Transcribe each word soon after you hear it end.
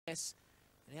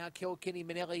Now Kilkenny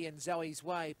Manelli and Zoe's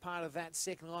Way, part of that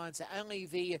second line. So only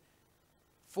the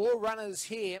 4 runners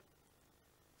here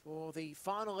for the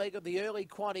final leg of the early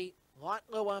quaddie. Light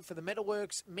lure for the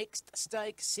Metalworks Mixed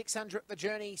Stake, 600 the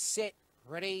journey, set,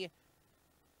 ready.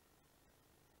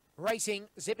 Racing,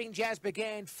 Zipping Jazz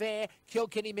began fair,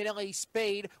 Kilkenny Manelli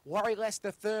speed, Worry Less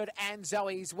the third and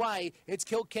Zoe's Way. It's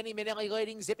Kilkenny Manelli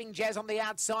leading, Zipping Jazz on the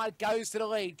outside, goes to the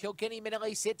lead. Kilkenny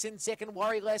Manelli sits in second,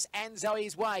 Worry Less and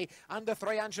Zoe's Way. Under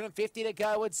 350 to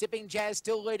go, it's Zipping Jazz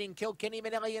still leading, Kilkenny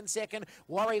Manelli in second,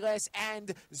 Worry Less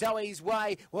and Zoe's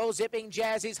Way. Well, Zipping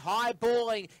Jazz is high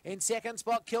balling in second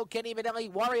spot, Kilkenny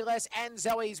Manelli, Worry Less and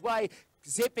Zoe's Way.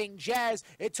 Zipping Jazz,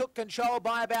 it took control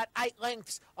by about 8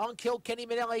 lengths on Kilkenny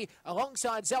Manelli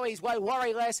alongside Zoe's Way,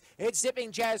 Worry Less. It's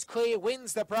Zipping Jazz clear,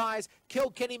 wins the prize.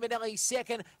 Kilkenny Manelli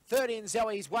second, third in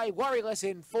Zoe's Way, Worry Less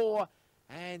in 4.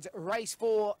 And race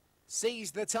 4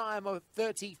 sees the time of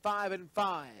 35 and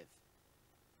 5.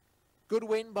 Good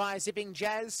win by Zipping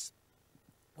Jazz.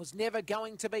 Was never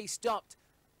going to be stopped.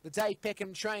 The Dave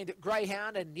Peckham trained at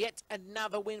Greyhound, and yet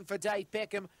another win for Dave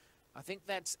Peckham. I think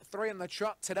that's 3 on the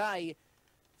trot today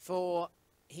for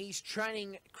his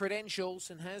training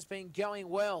credentials and has been going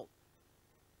well.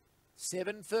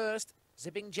 7 first,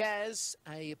 Zipping Jazz,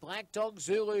 a Black Dog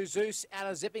Zulu Zeus out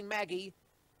of Zipping Maggie.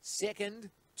 Second,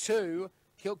 2,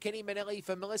 Kilkenny Manelli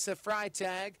for Melissa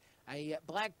Freitag, a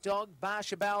Black Dog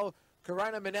Barshabal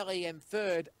Corona Manelli, and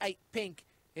third, 8 Pink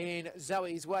in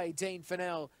Zoe's Way, Dean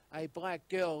Fennell, a Black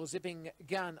Girl Zipping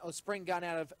Gun or Spring Gun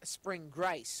out of Spring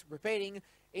Grace. Repeating,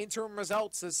 interim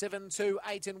results are 7, 2,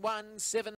 8 and 1, 7.